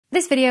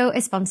This video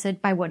is sponsored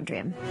by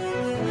Wondrium.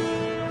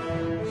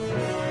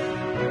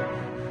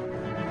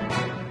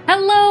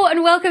 Hello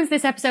and welcome to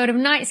this episode of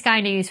Night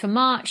Sky News for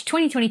March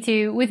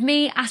 2022 with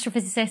me,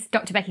 astrophysicist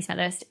Dr. Becky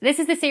Smethurst. This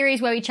is the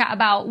series where we chat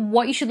about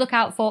what you should look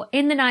out for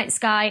in the night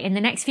sky in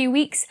the next few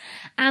weeks,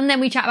 and then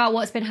we chat about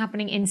what's been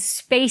happening in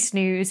space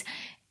news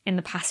in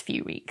the past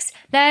few weeks.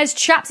 There's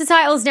chapter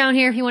titles down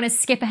here if you want to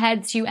skip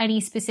ahead to any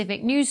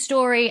specific news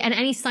story, and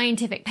any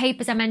scientific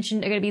papers I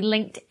mentioned are going to be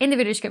linked in the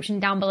video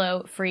description down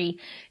below, free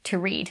to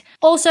read.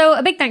 Also,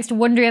 a big thanks to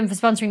Wondrium for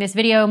sponsoring this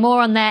video.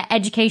 More on their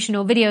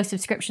educational video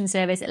subscription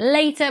service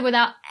later.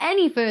 Without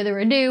any further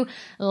ado,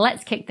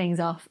 let's kick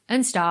things off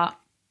and start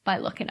by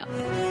looking up.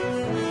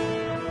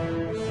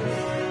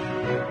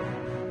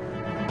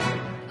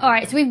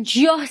 Alright, so we've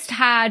just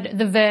had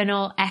the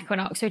vernal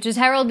equinox, which has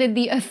heralded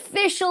the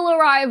official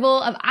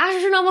arrival of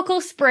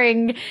astronomical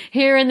spring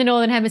here in the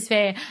northern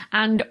hemisphere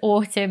and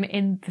autumn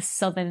in the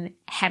southern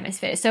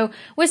hemisphere. So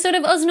we're sort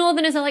of, us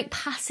northerners are like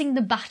passing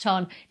the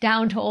baton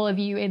down to all of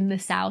you in the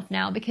south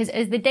now, because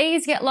as the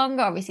days get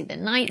longer, obviously the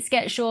nights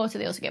get shorter,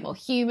 they also get more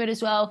humid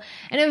as well,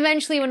 and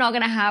eventually we're not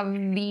going to have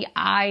the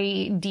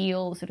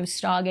ideal sort of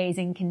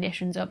stargazing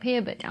conditions up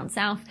here, but down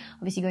south,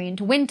 obviously going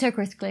into winter,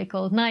 crystal clear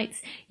cold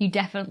nights, you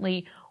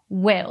definitely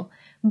will.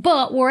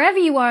 But wherever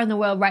you are in the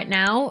world right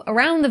now,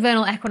 around the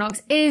vernal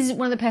equinox is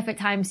one of the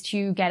perfect times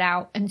to get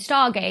out and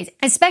stargaze,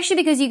 especially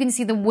because you can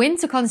see the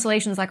winter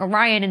constellations like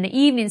Orion in the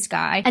evening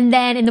sky, and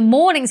then in the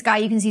morning sky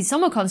you can see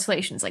summer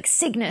constellations like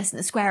Cygnus and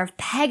the square of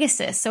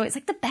Pegasus, so it's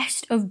like the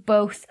best of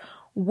both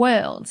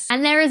worlds.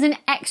 And there is an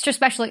extra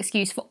special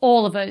excuse for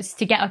all of us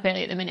to get up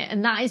early at the minute,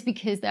 and that is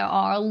because there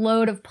are a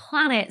load of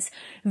planets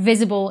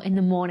visible in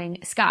the morning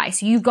sky.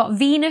 So you've got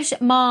Venus,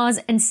 Mars,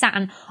 and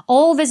Saturn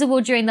all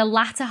visible during the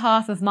latter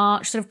half of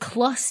March, sort of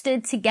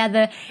clustered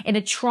together in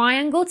a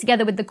triangle,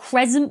 together with the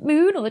crescent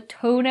moon, or the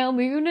toenail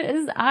moon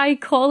as I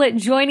call it,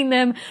 joining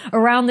them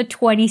around the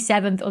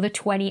 27th or the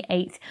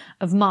 28th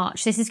of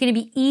March. This is going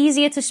to be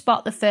easier to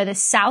spot the further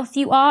south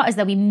you are, as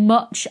they'll be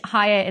much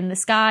higher in the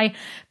sky,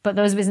 but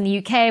those of us in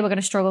the UK, we're going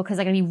to struggle because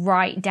they're going to be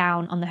right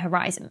down on the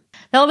horizon.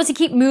 They'll obviously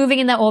keep moving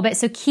in their orbit,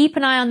 so keep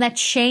an eye on their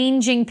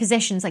changing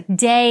positions, like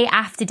day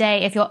after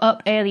day if you're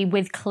up early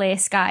with clear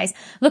skies.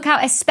 Look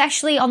out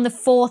especially on the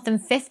 4th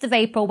and 5th of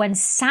April, when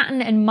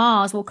Saturn and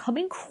Mars will come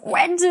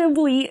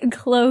incredibly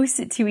close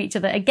to each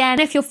other.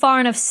 Again, if you're far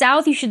enough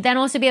south, you should then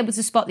also be able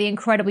to spot the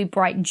incredibly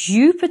bright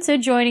Jupiter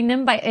joining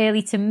them by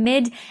early to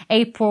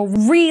mid-April,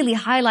 really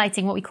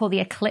highlighting what we call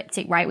the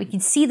ecliptic, right? We can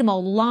see them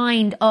all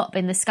lined up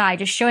in the sky,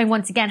 just showing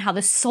once again how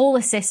the solar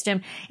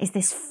system is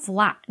this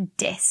flat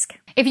disk.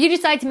 If you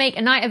decide to make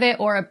a night of it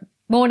or a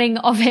morning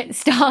of it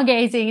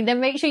stargazing,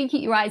 then make sure you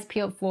keep your eyes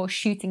peeled for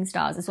shooting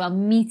stars as well,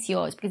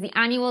 meteors, because the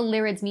annual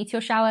Lyrids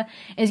meteor shower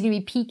is going to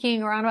be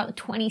peaking around about the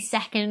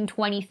 22nd,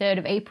 23rd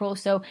of April.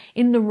 So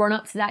in the run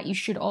up to that, you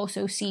should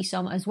also see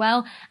some as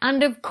well.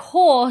 And of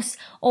course,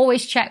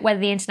 always check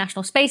whether the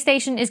International Space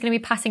Station is going to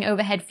be passing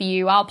overhead for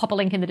you. I'll pop a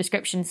link in the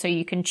description so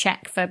you can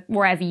check for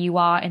wherever you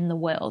are in the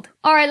world.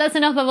 All right, that's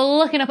enough of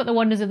looking up at the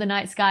wonders of the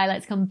night sky.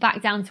 Let's come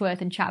back down to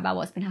earth and chat about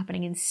what's been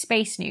happening in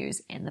space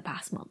news in the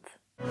past month.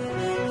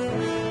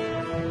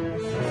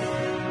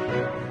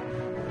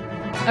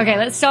 Okay,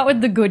 let's start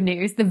with the good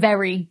news, the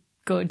very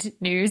good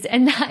news,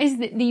 and that is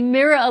that the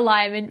mirror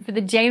alignment for the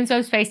James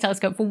Webb Space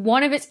Telescope for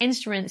one of its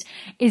instruments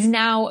is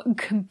now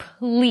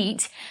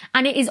complete,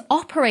 and it is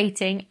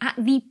operating at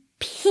the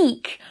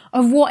peak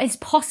of what is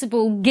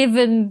possible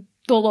given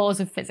the laws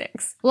of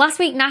physics. Last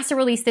week, NASA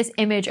released this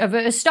image of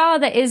a star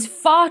that is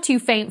far too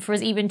faint for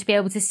us even to be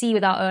able to see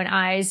with our own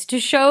eyes, to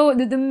show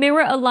that the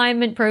mirror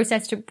alignment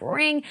process to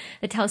bring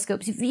the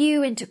telescope's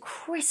view into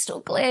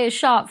crystal clear,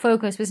 sharp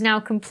focus was now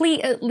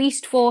complete, at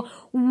least for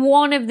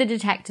one of the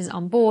detectors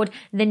on board,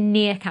 the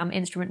NIRCam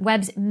instrument,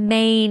 Webb's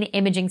main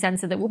imaging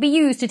sensor that will be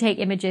used to take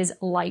images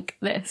like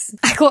this.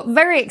 I got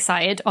very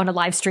excited on a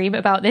live stream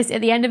about this at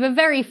the end of a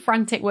very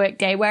frantic work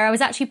day, where I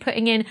was actually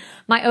putting in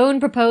my own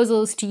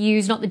proposals to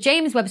use not the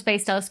James Webb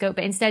Space Telescope,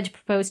 but instead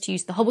proposed to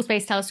use the Hubble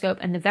Space Telescope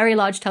and the Very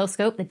Large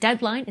Telescope. The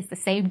deadline is the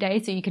same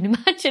day, so you can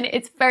imagine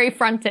it's very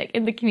frantic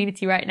in the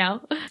community right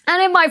now.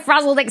 And in my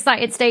frazzled,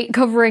 excited state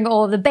covering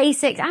all the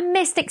basics, I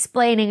missed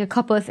explaining a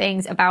couple of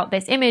things about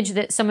this image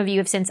that some of you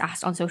have since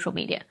asked on social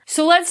media.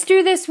 So let's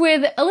do this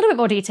with a little bit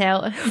more detail,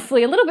 and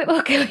hopefully a little bit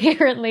more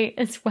coherently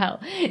as well.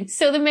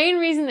 So the main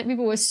reason that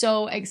people were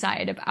so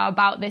excited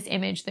about this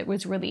image that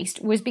was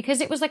released was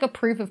because it was like a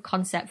proof of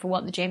concept for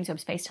what the James Webb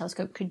Space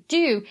Telescope could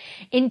do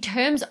in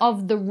terms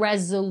of the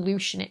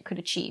resolution it could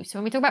achieve. So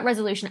when we talk about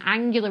resolution,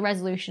 angular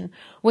resolution,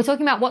 we're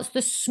talking about what's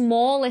the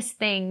smallest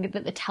thing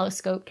that the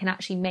telescope can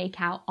actually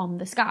make out on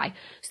the sky.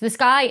 So the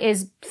sky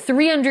is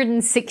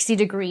 360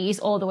 degrees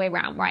all the way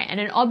around, right? And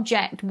an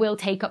object will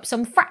take up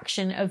some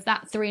fraction of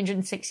that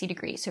 360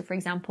 degrees. So for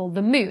example,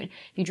 the moon.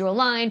 If you draw a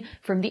line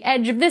from the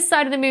edge of this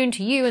side of the moon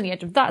to you and the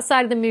edge of that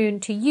side of the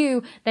moon to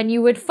you, then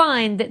you would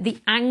find that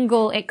the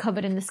angle it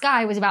covered in the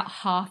sky was about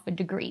 0.5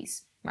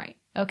 degrees. Right.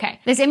 Okay.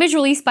 This image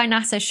released by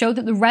NASA showed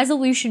that the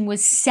resolution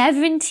was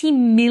 70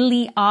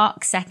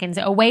 milliarc seconds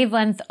at a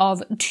wavelength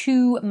of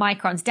 2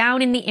 microns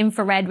down in the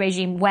infrared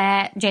regime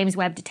where James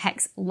Webb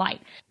detects light.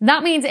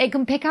 That means it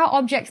can pick out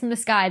objects in the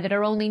sky that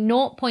are only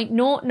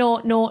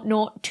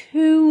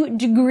 0.00002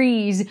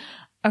 degrees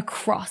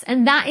across.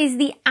 And that is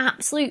the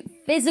absolute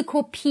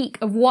physical peak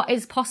of what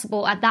is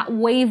possible at that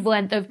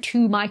wavelength of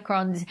 2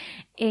 microns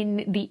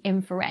in the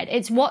infrared.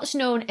 It's what's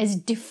known as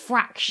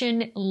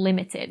diffraction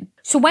limited.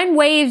 So when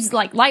waves,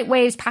 like light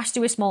waves, pass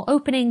through a small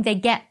opening, they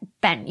get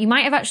bent. You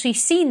might have actually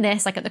seen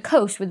this like at the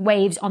coast with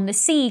waves on the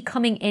sea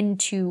coming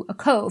into a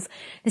cove.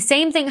 The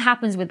same thing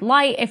happens with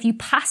light. If you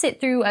pass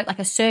it through like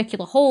a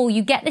circular hole,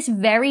 you get this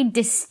very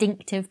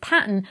distinctive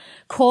pattern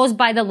caused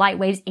by the light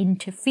waves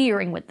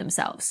interfering with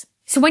themselves.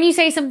 So when you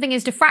say something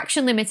is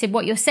diffraction limited,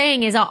 what you're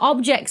saying is, are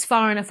objects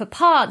far enough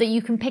apart that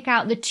you can pick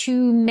out the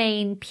 2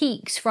 main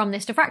peaks from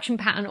this diffraction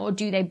pattern, or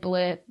do they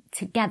blur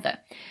together?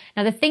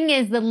 Now, the thing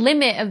is, the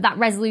limit of that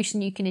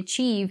resolution you can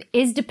achieve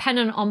is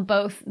dependent on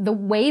both the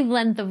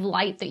wavelength of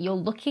light that you're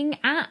looking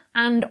at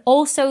and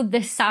also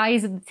the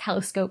size of the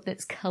telescope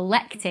that's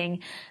collecting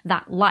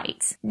that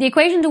light. The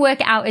equation to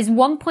work it out is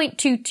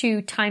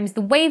 1.22 times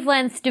the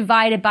wavelength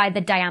divided by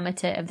the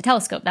diameter of the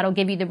telescope. That'll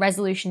give you the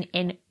resolution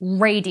in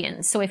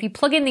radians. So if you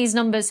plug in these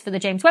numbers for the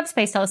James Webb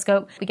Space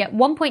Telescope, we get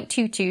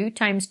 1.22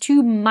 times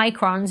 2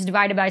 microns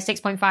divided by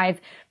 6.5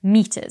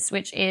 meters,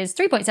 which is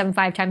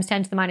 3.75 times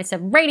 10 to the minus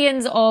 7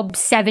 radians, or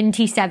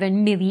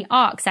 77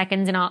 milliarc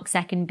seconds, an arc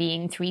second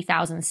being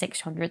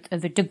 3,600th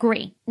of a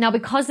degree. Now,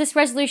 because this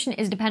resolution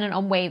is dependent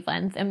on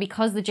wavelength, and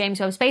because the James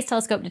Webb Space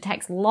Telescope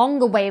detects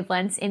longer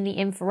wavelengths in the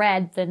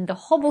infrared than the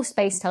Hubble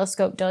Space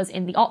Telescope does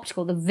in the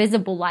optical, the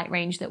visible light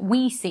range that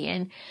we see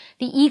in,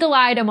 the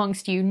eagle-eyed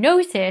amongst you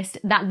noticed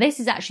that this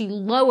is actually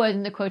lower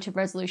than the quoted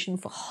resolution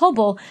for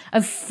Hubble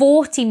of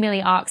 40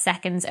 milliarc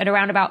seconds at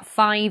around about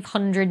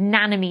 500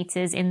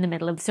 nanometers in the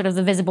middle of sort of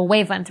the visible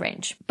wavelength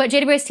range. But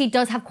JWST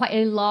does have quite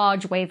a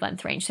large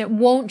wavelength range, so it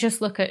won't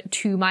just look at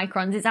 2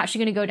 microns. It's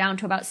actually going to go down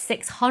to about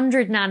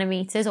 600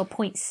 nanometers or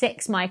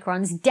 0.6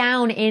 microns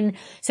down in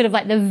sort of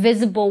like the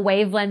visible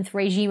wavelength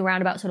regime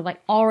around about sort of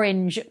like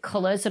orange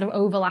colors, sort of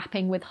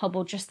overlapping with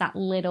Hubble just that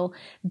little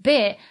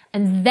bit.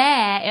 And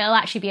there it'll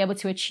actually be able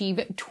to achieve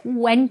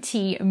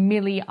 20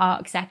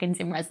 milliarc seconds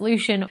in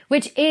resolution,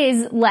 which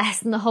is less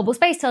than the Hubble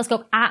Space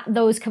Telescope at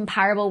those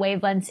comparable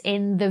wavelengths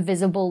in the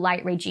visible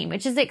light regime,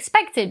 which is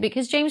expected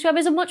because James Webb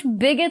is a much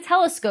bigger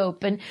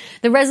telescope and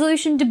the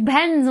resolution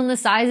depends on the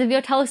size of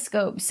your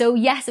telescope. So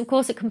yes, of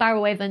course, at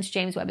comparable wavelengths,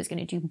 James Webb is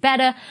going to do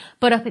better,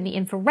 but up in the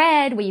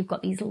infrared, where you've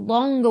got these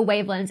longer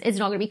wavelengths, it's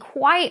not going to be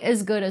quite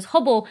as good as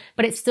Hubble,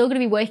 but it's still going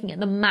to be working at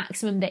the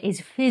maximum that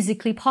is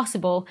physically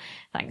possible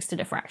thanks to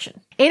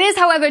diffraction. It is,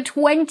 however,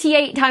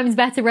 28 times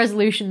better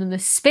resolution than the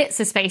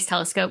Spitzer Space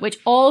Telescope, which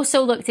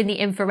also looked in the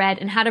infrared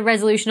and had a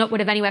resolution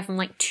upward of anywhere from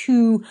like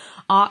 2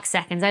 arc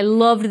seconds. I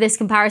loved this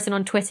comparison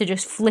on Twitter,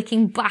 just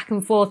flicking back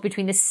and forth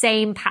between the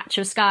same patch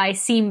of sky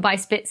seen by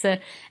Spitzer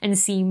and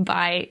seen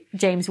by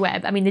James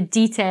Webb. I mean, the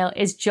detail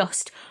is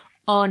just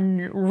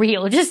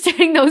unreal, just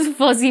turning those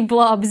fuzzy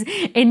blobs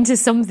into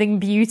something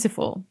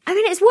beautiful. I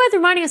mean, it's worth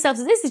reminding ourselves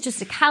that this is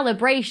just a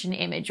calibration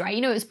image, right?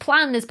 You know, it was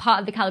planned as part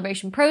of the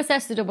calibration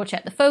process to double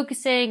check the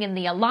focusing and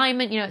the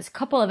alignment. You know, it's a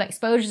couple of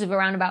exposures of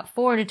around about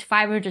 400 to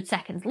 500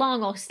 seconds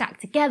long, all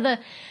stacked together.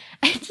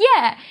 And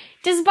yeah,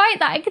 despite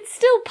that, it could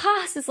still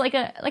pass as like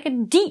a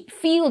deep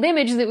field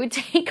image that would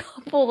take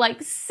Hubble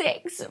like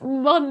 6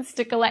 months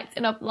to collect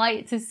enough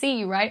light to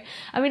see, right?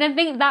 I mean, I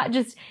think that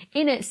just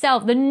in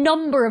itself, the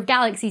number of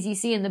galaxies you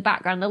see in the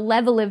background, the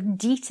level of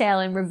detail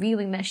in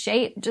revealing their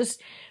shape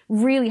just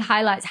really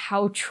highlights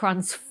how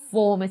transformative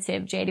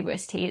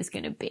JWST is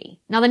going to be.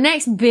 Now, the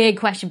next big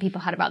question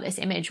people had about this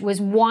image was,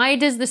 why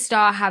does the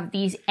star have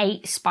these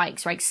 8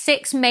 spikes, right?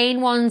 6 main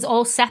ones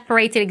all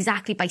separated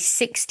exactly by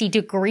 60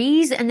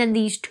 degrees, and then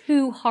these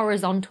 2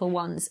 horizontal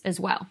ones as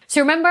well. So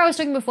remember I was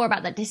talking before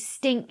about that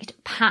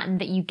distinct pattern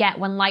that you get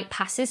when light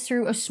passes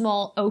through a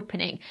small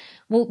opening.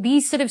 Well,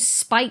 these sort of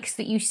spikes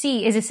that you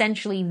see is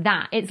essentially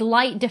that. It's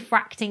light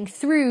diffracting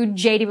through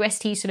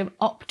JWST's sort of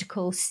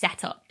optical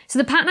setup. So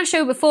the pattern I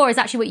showed before is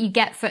actually what you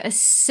get for a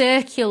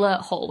circular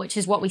hole, which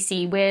is what we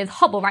see with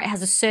Hubble, right? It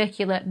has a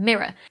circular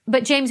mirror.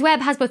 But James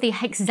Webb has both a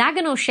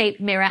hexagonal shaped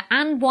mirror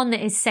and one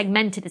that is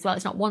segmented as well.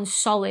 It's not one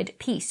solid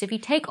piece. So if you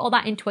take all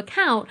that into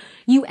account,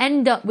 you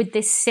end up with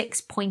this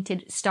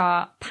 6-pointed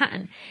star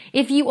pattern.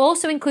 If you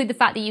also include the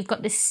fact that you've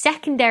got this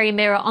secondary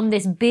mirror on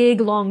this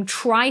big long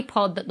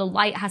tripod that the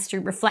light has to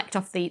reflect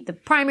off the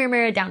primary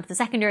mirror down to the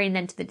secondary and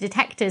then to the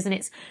detectors, and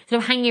it's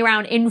sort of hanging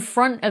around in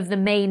front of the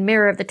main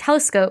mirror of the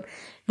telescope,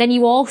 then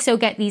you also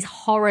get these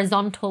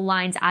horizontal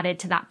lines added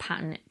to that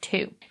pattern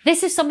too.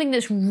 This is something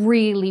that's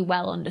really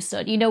well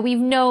understood. You know, we've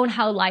known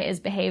how light has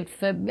behaved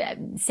for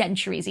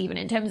centuries, even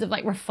in terms of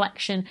like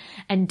reflection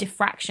and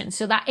diffraction.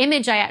 So that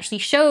image I actually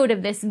showed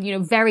of this, you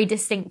know, very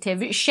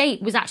distinctive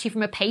shape was actually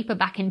from a paper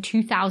back in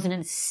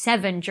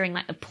 2007 during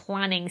like the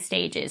planning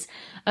stages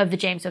of the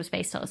James Webb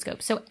Space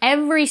Telescope. So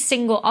every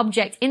single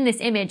object in this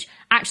image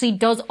actually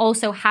does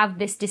also have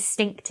this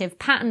distinctive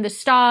pattern, the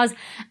stars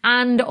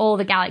and all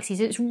the galaxies.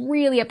 It's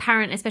really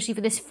apparent, especially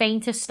for this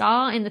fainter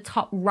star in the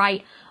top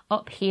right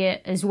up here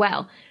as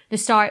well. The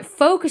star it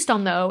focused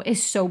on, though,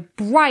 is so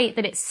bright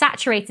that it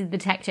saturated the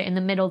detector in the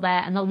middle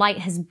there, and the light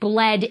has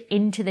bled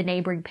into the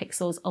neighboring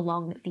pixels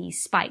along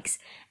these spikes.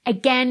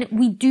 Again,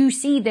 we do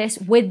see this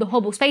with the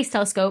Hubble Space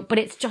Telescope, but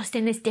it's just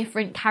in this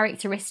different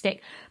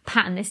characteristic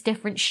pattern, this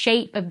different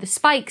shape of the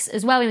spikes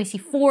as well. And we see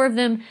 4 of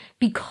them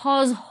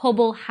because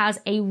Hubble has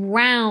a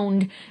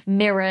round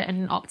mirror and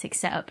an optic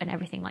setup and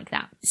everything like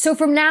that. So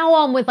from now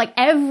on, with like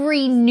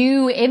every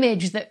new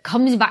image that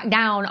comes back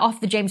down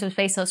off the James Webb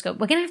Space Telescope,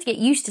 we're going to have to get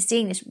used to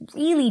seeing this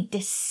really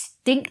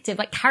distinctive,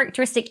 like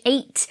characteristic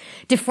 8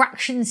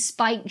 diffraction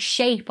spike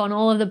shape on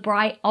all of the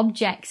bright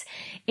objects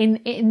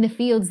in the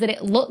fields that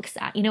it looks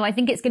at. You know, I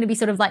think it's going to be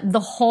sort of like the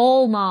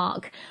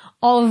hallmark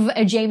of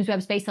a James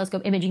Webb Space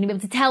Telescope image. You're going to be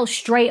able to tell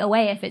straight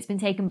away if it's been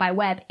taken by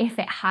Webb, if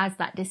it has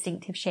that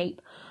distinctive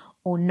shape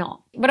or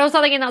not. But I was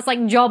thinking that's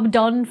like job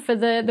done for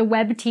the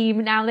Webb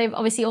team. Now they've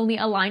obviously only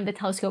aligned the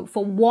telescope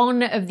for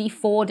one of the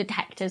 4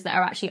 detectors that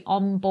are actually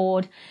on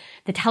board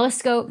the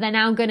telescope. They're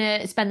now going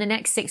to spend the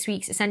next 6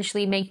 weeks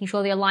essentially making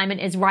sure the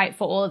alignment is right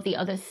for all of the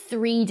other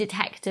 3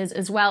 detectors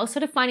as well,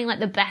 sort of finding like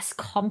the best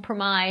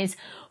compromise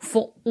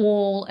for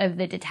all of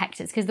the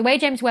detectors. Because the way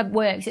James Webb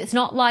works, it's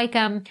not like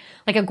a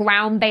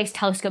ground-based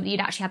telescope that you'd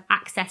actually have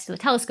access to the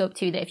telescope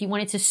to, that if you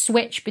wanted to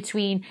switch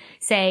between,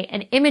 say,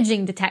 an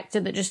imaging detector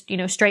that just, you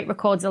know, straight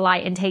records the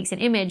light and takes an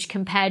image,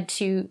 compared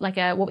to like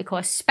what we call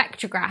a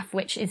spectrograph,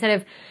 which instead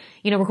of,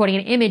 you know, recording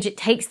an image, it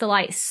takes the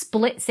light,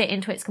 splits it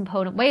into its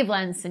component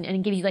wavelengths,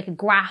 and gives you like a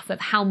graph of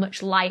how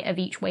much light of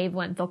each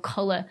wavelength or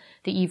color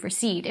that you've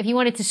received. If you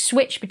wanted to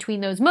switch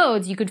between those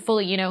modes, you could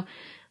fully, you know,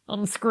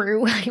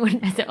 unscrew. You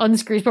wouldn't say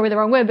unscrew is probably the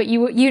wrong word, but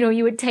you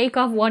would take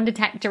off one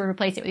detector and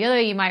replace it with the other.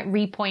 You might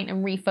repoint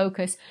and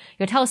refocus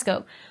your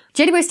telescope.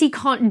 JWST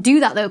can't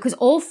do that though, because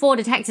all 4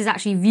 detectors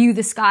actually view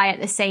the sky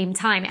at the same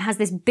time. It has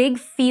this big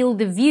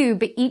field of view,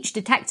 but each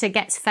detector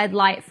gets fed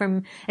light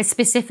from a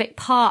specific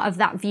part of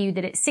that view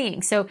that it's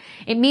seeing. So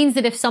it means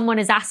that if someone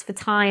is asked for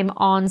time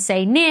on,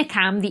 say,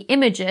 NIRCam, the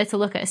imager, to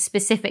look at a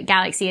specific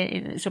galaxy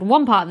in sort of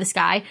one part of the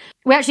sky,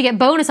 we actually get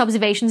bonus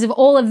observations of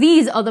all of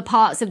these other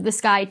parts of the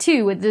sky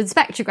too, with the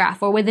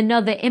spectrograph or with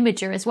another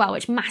imager as well,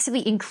 which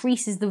massively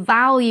increases the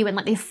value and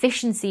like the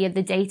efficiency of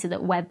the data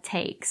that Webb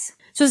takes.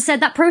 So as I said,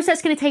 that process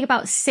is going to take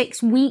about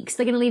 6 weeks.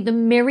 They're going to leave the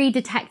MIRI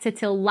detector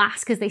till last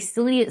because they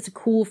still need it to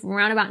cool from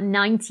around about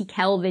 90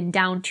 Kelvin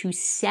down to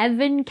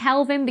 7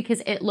 Kelvin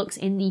because it looks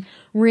in the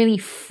really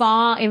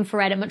far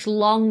infrared at much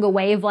longer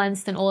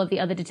wavelengths than all of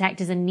the other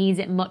detectors and needs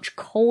it much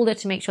colder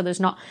to make sure there's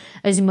not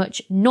as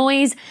much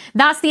noise.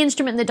 That's the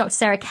instrument that Dr.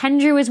 Sarah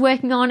Kendrew is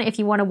working on. If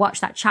you want to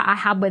watch that chat I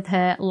had with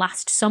her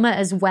last summer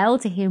as well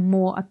to hear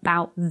more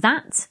about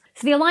that.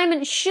 So the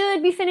alignment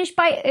should be finished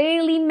by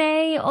early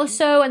May or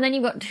so, and then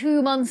you've got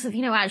 2 months of,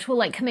 you know, actual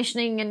like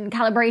commissioning and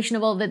calibration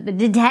of all the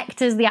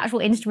detectors, the actual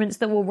instruments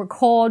that will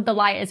record the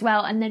light as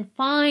well. And then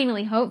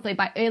finally, hopefully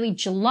by early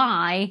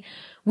July,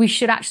 we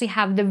should actually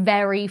have the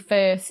very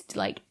first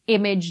like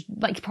image,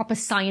 like proper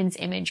science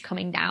image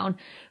coming down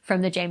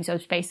from the James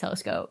Webb Space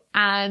Telescope.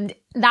 And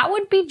that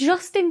would be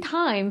just in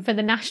time for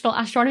the National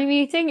Astronomy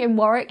Meeting in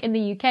Warwick in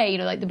the UK, you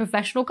know, like the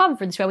professional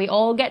conference where we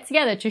all get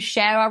together to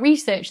share our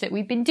research that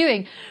we've been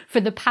doing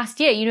for the past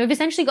year. You know, we've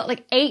essentially got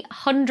like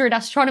 800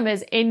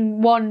 astronomers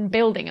in one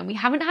building, and we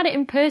haven't had it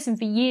in person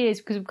for years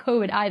because of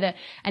COVID either.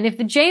 And if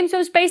the James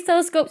Webb Space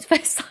Telescope's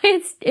first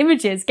science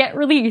images get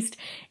released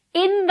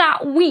in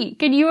that week,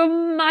 can you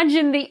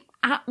imagine the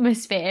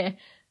atmosphere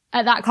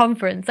at that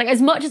conference? Like,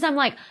 as much as I'm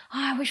like,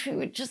 oh, I wish we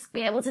would just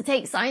be able to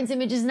take science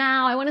images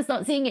now, I want to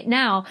start seeing it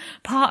now,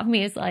 part of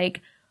me is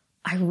like,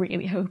 I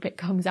really hope it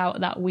comes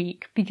out that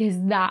week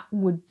because that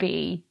would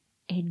be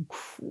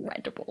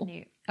incredible.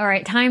 All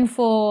right, time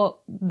for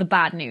the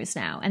bad news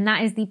now, and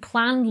that is the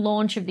planned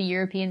launch of the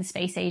European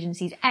Space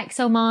Agency's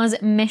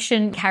ExoMars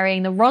mission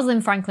carrying the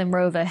Rosalind Franklin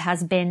rover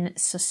has been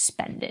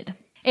suspended.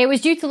 It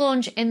was due to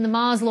launch in the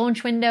Mars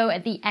launch window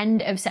at the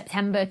end of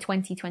September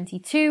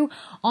 2022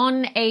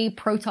 on a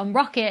Proton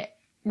rocket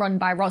run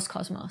by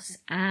Roscosmos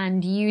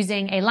and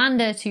using a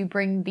lander to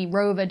bring the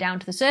rover down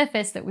to the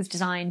surface that was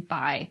designed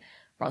by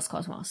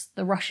Roscosmos,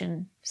 the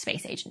Russian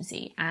space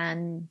agency,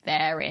 and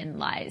therein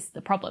lies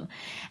the problem.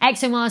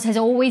 ExoMars has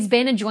always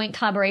been a joint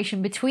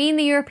collaboration between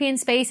the European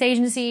Space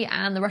Agency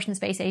and the Russian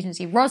space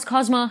agency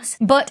Roscosmos,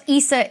 but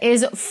ESA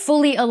is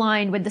fully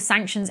aligned with the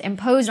sanctions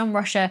imposed on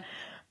Russia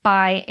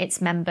by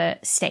its member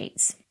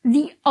states.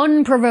 The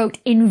unprovoked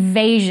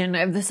invasion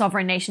of the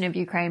sovereign nation of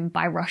Ukraine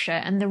by Russia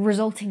and the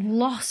resulting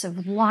loss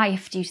of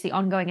life due to the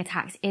ongoing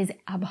attacks is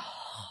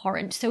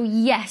abhorrent. So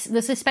yes,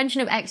 the suspension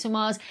of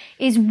ExoMars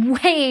is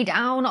way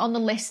down on the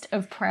list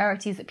of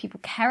priorities that people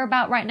care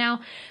about right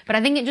now. But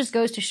I think it just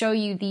goes to show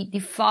you the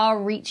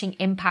far-reaching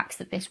impacts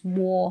that this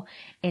war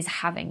is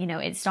having. You know,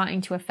 it's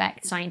starting to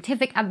affect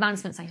scientific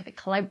advancement, scientific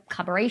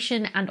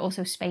collaboration, and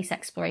also space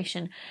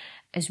exploration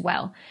as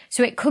well.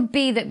 So it could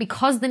be that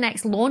because the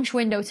next launch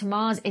window to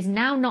Mars is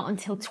now not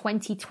until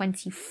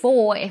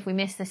 2024, if we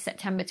miss the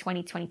September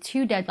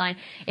 2022 deadline,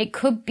 it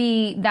could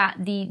be that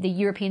the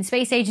European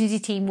Space Agency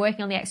team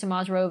working on the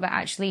ExoMars rover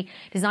actually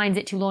designs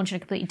it to launch in a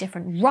completely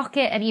different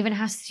rocket and even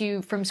has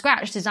to, from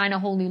scratch, design a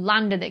whole new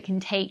lander that can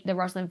take the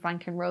Rosalind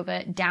Franklin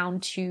rover down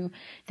to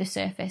the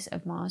surface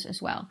of Mars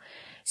as well.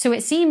 So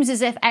it seems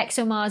as if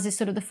ExoMars is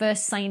sort of the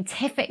first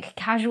scientific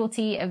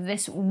casualty of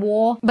this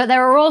war. But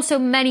there are also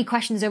many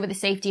questions over the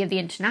safety of the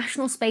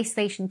International Space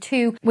Station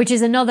too, which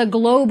is another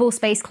global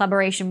space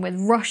collaboration with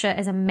Russia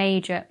as a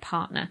major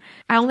partner.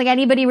 I don't think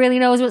anybody really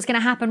knows what's going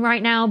to happen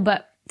right now,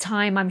 but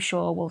time, I'm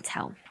sure, will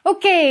tell.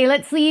 Okay,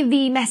 let's leave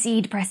the messy,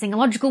 depressing,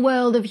 illogical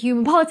world of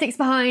human politics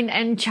behind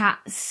and chat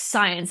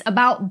science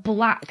about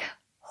black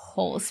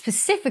holes,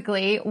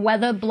 specifically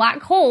whether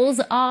black holes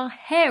are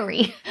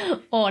hairy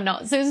or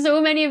not.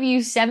 So many of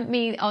you sent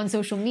me on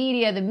social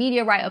media the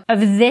media write-up of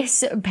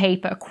this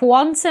paper,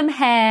 Quantum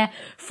Hair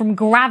from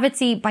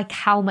Gravity by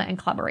Kalmer and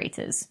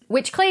collaborators,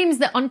 which claims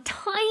that on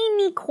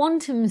tiny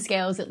quantum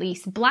scales, at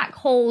least, black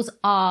holes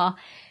are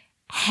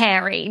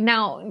hairy.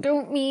 Now,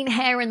 don't mean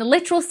hair in the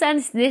literal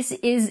sense. This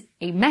is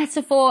a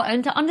metaphor,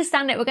 and to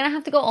understand it, we're going to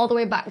have to go all the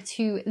way back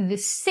to the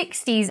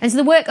 60s. And so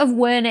the work of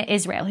Werner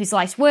Israel, whose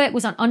life's work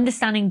was on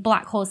understanding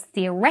black holes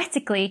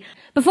theoretically,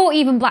 before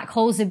even black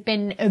holes have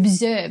been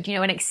observed, you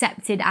know, and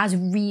accepted as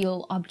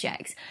real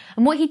objects.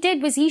 And what he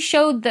did was he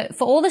showed that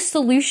for all the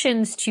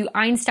solutions to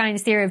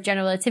Einstein's theory of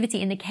general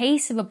relativity in the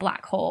case of a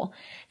black hole,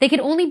 they could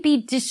only be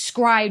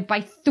described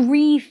by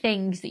three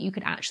things that you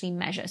could actually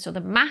measure. So the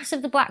mass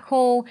of the black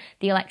hole,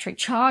 the electric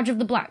charge of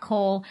the black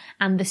hole,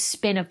 and the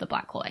spin of the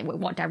black hole, and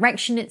what direction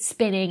it's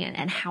spinning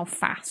and how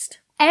fast.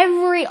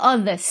 Every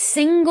other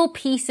single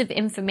piece of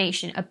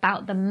information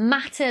about the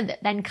matter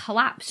that then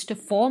collapsed to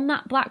form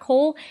that black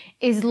hole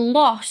is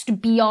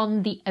lost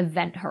beyond the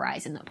event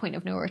horizon, that point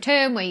of no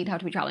return where you'd have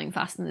to be traveling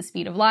faster than the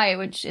speed of light,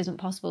 which isn't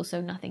possible,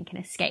 so nothing can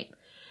escape.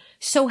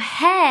 So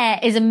hair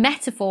is a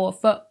metaphor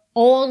for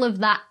all of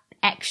that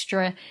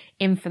extra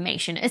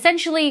information.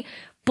 Essentially,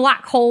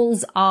 black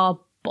holes are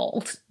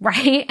bald,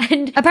 right?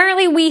 And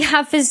apparently we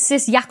have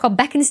physicists Jakob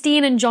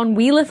Bekenstein and John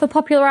Wheeler for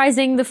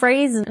popularizing the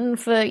phrase and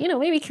for, you know,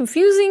 maybe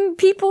confusing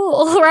people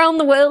all around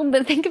the world.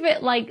 But think of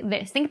it like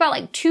this. Think about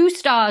like two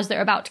stars that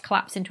are about to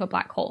collapse into a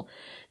black hole.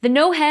 The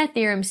no-hair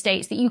theorem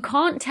states that you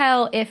can't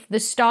tell if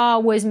the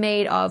star was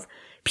made of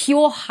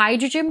pure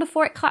hydrogen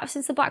before it collapsed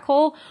into the black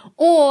hole,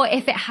 or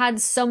if it had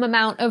some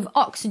amount of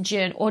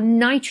oxygen or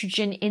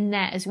nitrogen in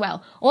there as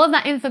well. All of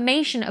that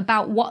information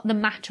about what the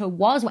matter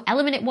was, what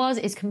element it was,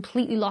 is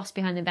completely lost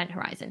behind the event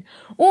horizon.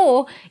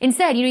 Or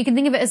instead, you know, you can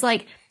think of it as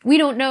like, we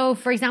don't know,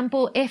 for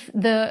example, if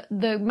the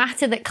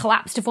matter that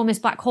collapsed to form this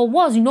black hole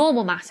was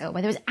normal matter, or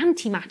whether it's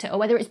antimatter, or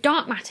whether it's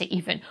dark matter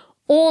even.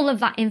 All of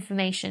that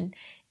information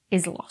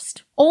is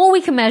lost. All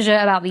we can measure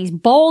about these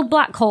bald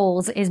black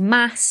holes is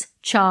mass,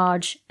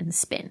 charge, and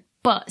spin.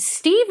 But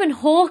Stephen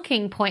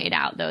Hawking pointed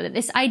out, though, that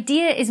this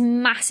idea is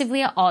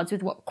massively at odds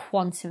with what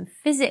quantum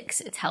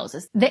physics tells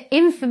us. The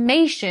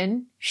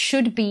information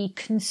should be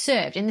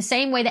conserved in the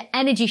same way that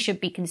energy should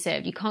be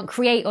conserved. You can't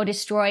create or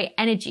destroy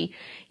energy.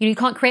 You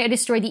can't create or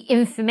destroy the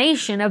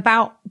information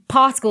about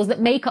particles that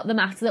make up the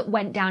matter that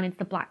went down into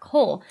the black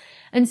hole.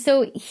 And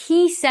so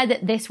he said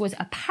that this was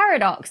a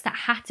paradox that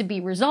had to be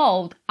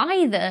resolved.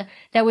 Either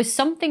there was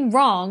something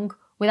wrong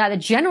with either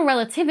general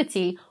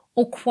relativity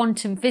or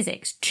quantum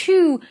physics.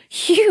 Two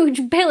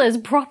huge pillars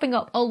propping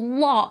up a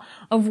lot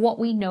of what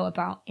we know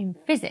about in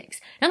physics.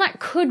 Now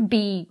that could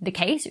be the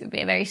case. It would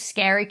be a very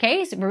scary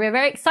case. It would be a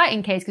very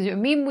exciting case because it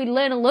would mean we'd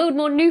learn a load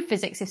more new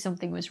physics if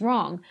something was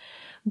wrong.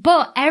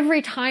 But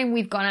every time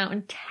we've gone out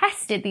and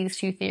tested these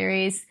two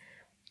theories,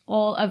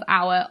 all of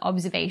our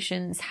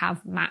observations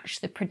have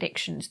matched the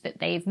predictions that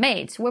they've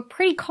made. So we're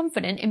pretty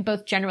confident in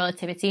both general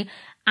relativity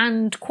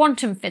and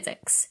quantum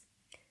physics.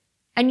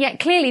 And yet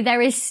clearly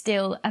there is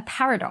still a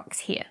paradox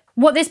here.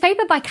 What this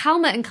paper by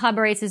Kalmer and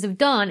collaborators have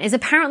done is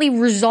apparently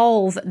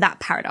resolve that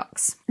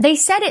paradox. They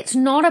said it's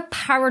not a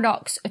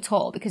paradox at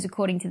all because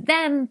according to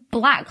them,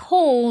 black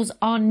holes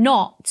are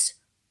not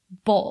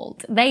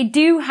bald. They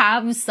do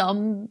have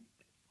some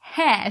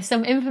hair,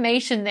 some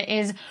information that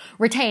is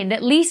retained,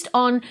 at least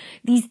on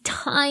these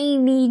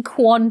tiny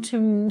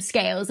quantum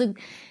scales.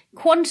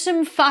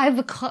 quantum 5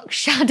 o'clock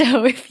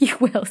shadow, if you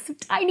will. Some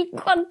tiny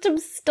quantum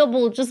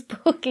stubble just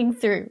poking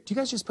through. Do you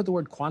guys just put the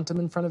word quantum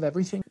in front of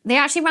everything? They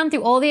actually ran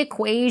through all the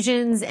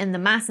equations and the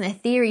mass and the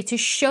theory to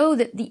show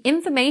that the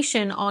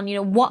information on,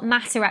 what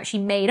matter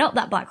actually made up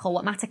that black hole,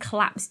 what matter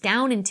collapsed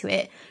down into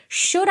it,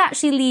 should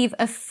actually leave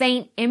a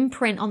faint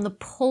imprint on the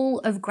pull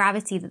of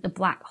gravity that the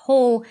black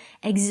hole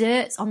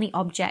exerts on the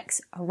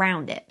objects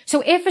around it.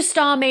 So if a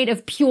star made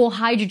of pure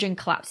hydrogen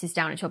collapses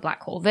down into a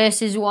black hole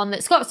versus one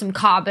that's got some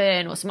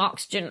carbon or some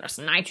oxygen or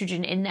some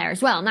nitrogen in there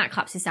as well, and that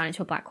collapses down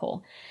into a black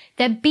hole,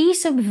 there'd be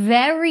some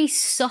very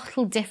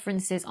subtle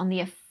differences on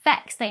the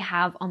effects they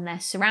have on their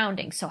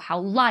surroundings. So how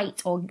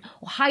light or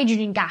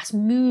hydrogen gas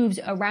moves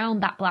around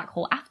that black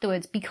hole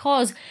afterwards,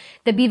 because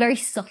there'd be very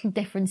subtle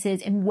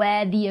differences in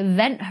where the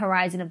event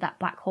horizon of that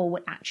black hole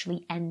would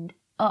actually end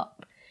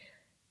up.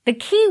 The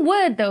key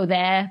word though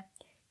there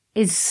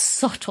is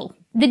subtle.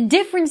 The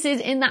differences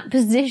in that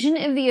position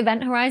of the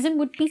event horizon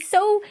would be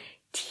so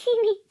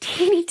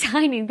teeny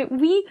tiny that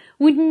we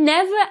would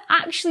never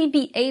actually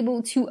be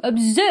able to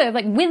observe,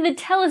 like with the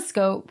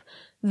telescope,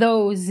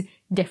 those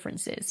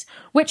differences.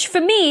 Which for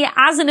me,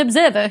 as an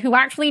observer who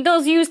actually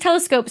does use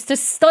telescopes to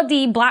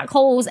study black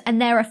holes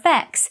and their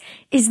effects,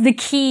 is the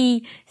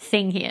key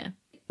thing here.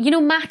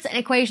 Maths and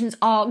equations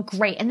are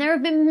great, and there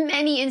have been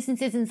many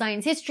instances in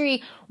science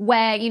history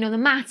where, the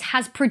maths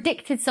has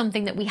predicted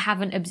something that we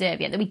haven't observed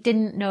yet, that we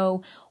didn't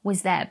know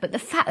was there. But the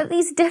fact that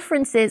these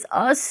differences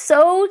are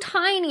so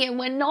tiny and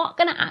we're not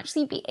going to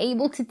actually be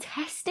able to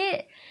test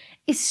it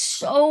is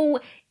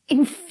so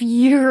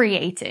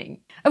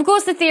infuriating. Of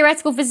course, the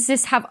theoretical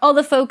physicists have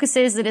other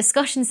focuses. The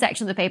discussion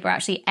section of the paper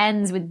actually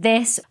ends with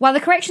this. While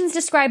the corrections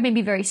described may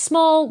be very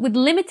small, with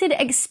limited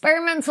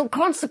experimental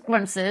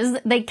consequences,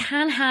 they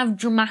can have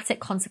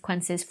dramatic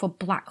consequences for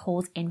black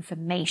holes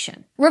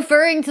information.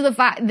 Referring to the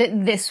fact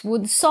that this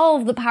would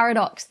solve the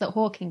paradox that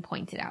Hawking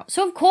pointed out.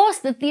 So of course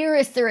the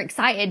theorists are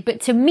excited, but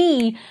to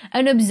me,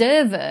 an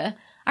observer,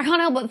 I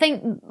can't help but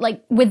think,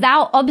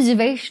 without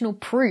observational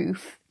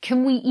proof,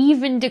 can we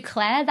even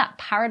declare that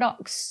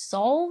paradox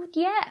solved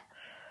yet?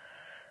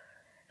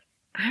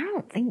 I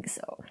don't think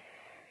so.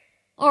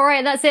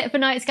 Alright, that's it for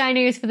Night Sky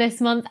News for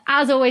this month.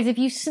 As always, if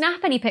you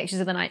snap any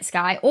pictures of the night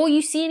sky or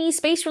you see any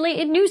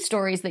space-related news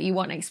stories that you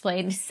want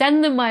explained,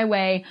 send them my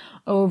way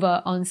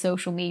over on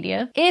social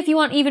media. If you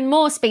want even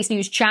more space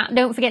news chat,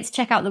 don't forget to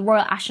check out the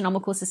Royal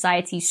Astronomical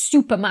Society's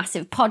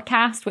Supermassive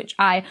podcast, which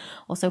I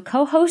also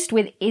co-host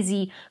with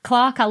Izzy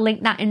Clark. I'll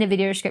link that in the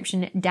video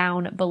description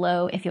down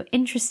below if you're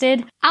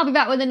interested. I'll be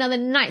back with another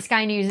Night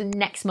Sky News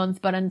next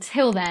month, but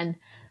until then,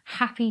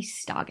 happy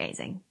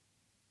stargazing.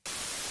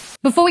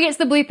 Before we get to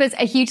the bloopers,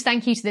 a huge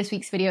thank you to this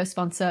week's video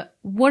sponsor,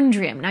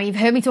 Wondrium. Now, you've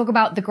heard me talk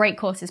about the Great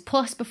Courses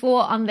Plus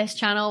before on this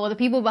channel. Well, the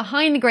people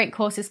behind the Great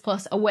Courses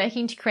Plus are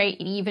working to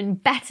create an even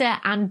better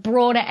and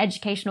broader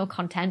educational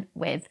content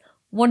with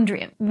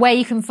Wondrium, where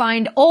you can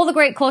find all the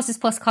Great Courses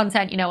Plus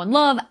content you know and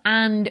love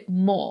and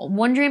more.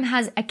 Wondrium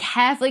has a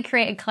carefully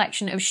created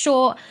collection of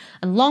short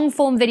and long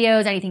form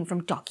videos, anything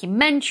from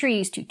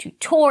documentaries to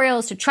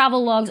tutorials to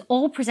travel logs,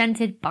 all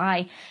presented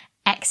by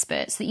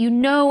experts,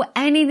 that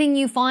anything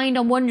you find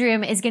on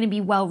Wondrium is going to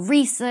be well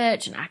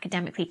researched and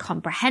academically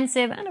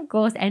comprehensive and of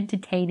course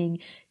entertaining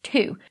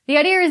too. The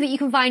idea is that you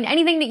can find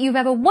anything that you've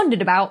ever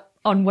wondered about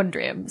on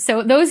Wondrium.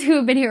 So those who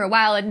have been here a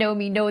while and know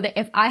me know that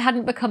if I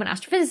hadn't become an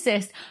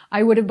astrophysicist,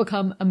 I would have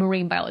become a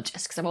marine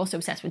biologist, because I'm also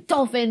obsessed with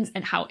dolphins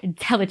and how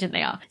intelligent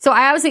they are. So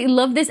I absolutely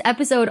love this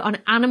episode on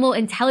animal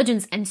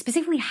intelligence and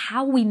specifically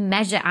how we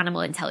measure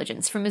animal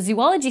intelligence from a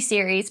zoology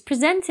series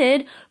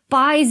presented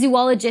by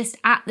zoologists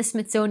at the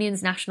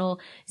Smithsonian's National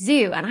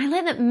Zoo. And I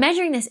learned that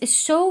measuring this is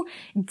so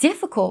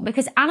difficult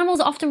because animals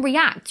often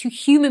react to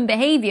human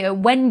behavior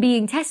when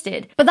being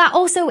tested. But that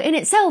also in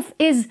itself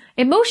is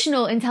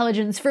emotional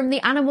intelligence from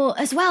the animal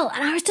as well.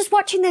 And I was just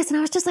watching this and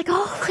I was just like,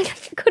 oh, I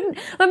couldn't,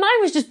 my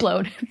mind was just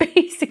blown,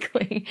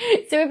 basically.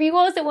 So if you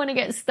also want to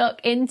get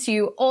stuck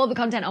into all the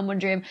content on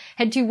Wondrium,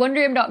 head to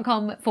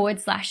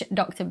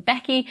wondrium.com/Dr.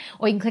 Becky,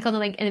 or you can click on the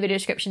link in the video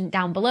description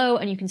down below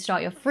and you can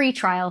start your free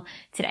trial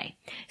today.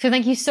 So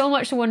thank you so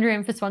much to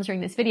Wondrium for sponsoring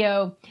this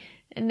video.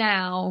 And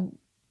now,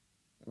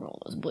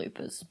 roll those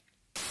bloopers.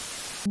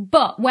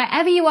 But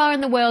wherever you are in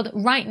the world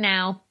right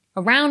now,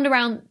 around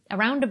about,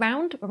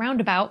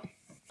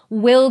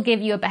 will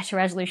give you a better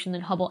resolution than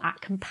Hubble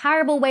at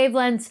comparable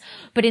wavelengths,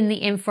 but in the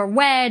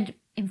infrared,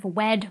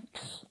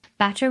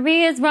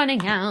 battery is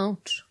running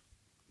out.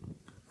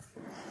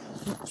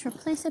 Let's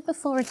replace it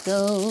before it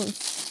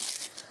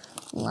goes.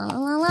 La la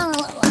la la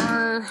la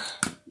la.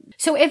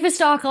 So if a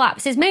star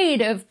collapse is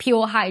made of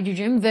pure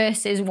hydrogen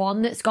versus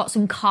one that's got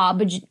some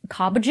carbon, the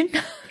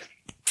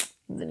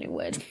new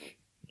word.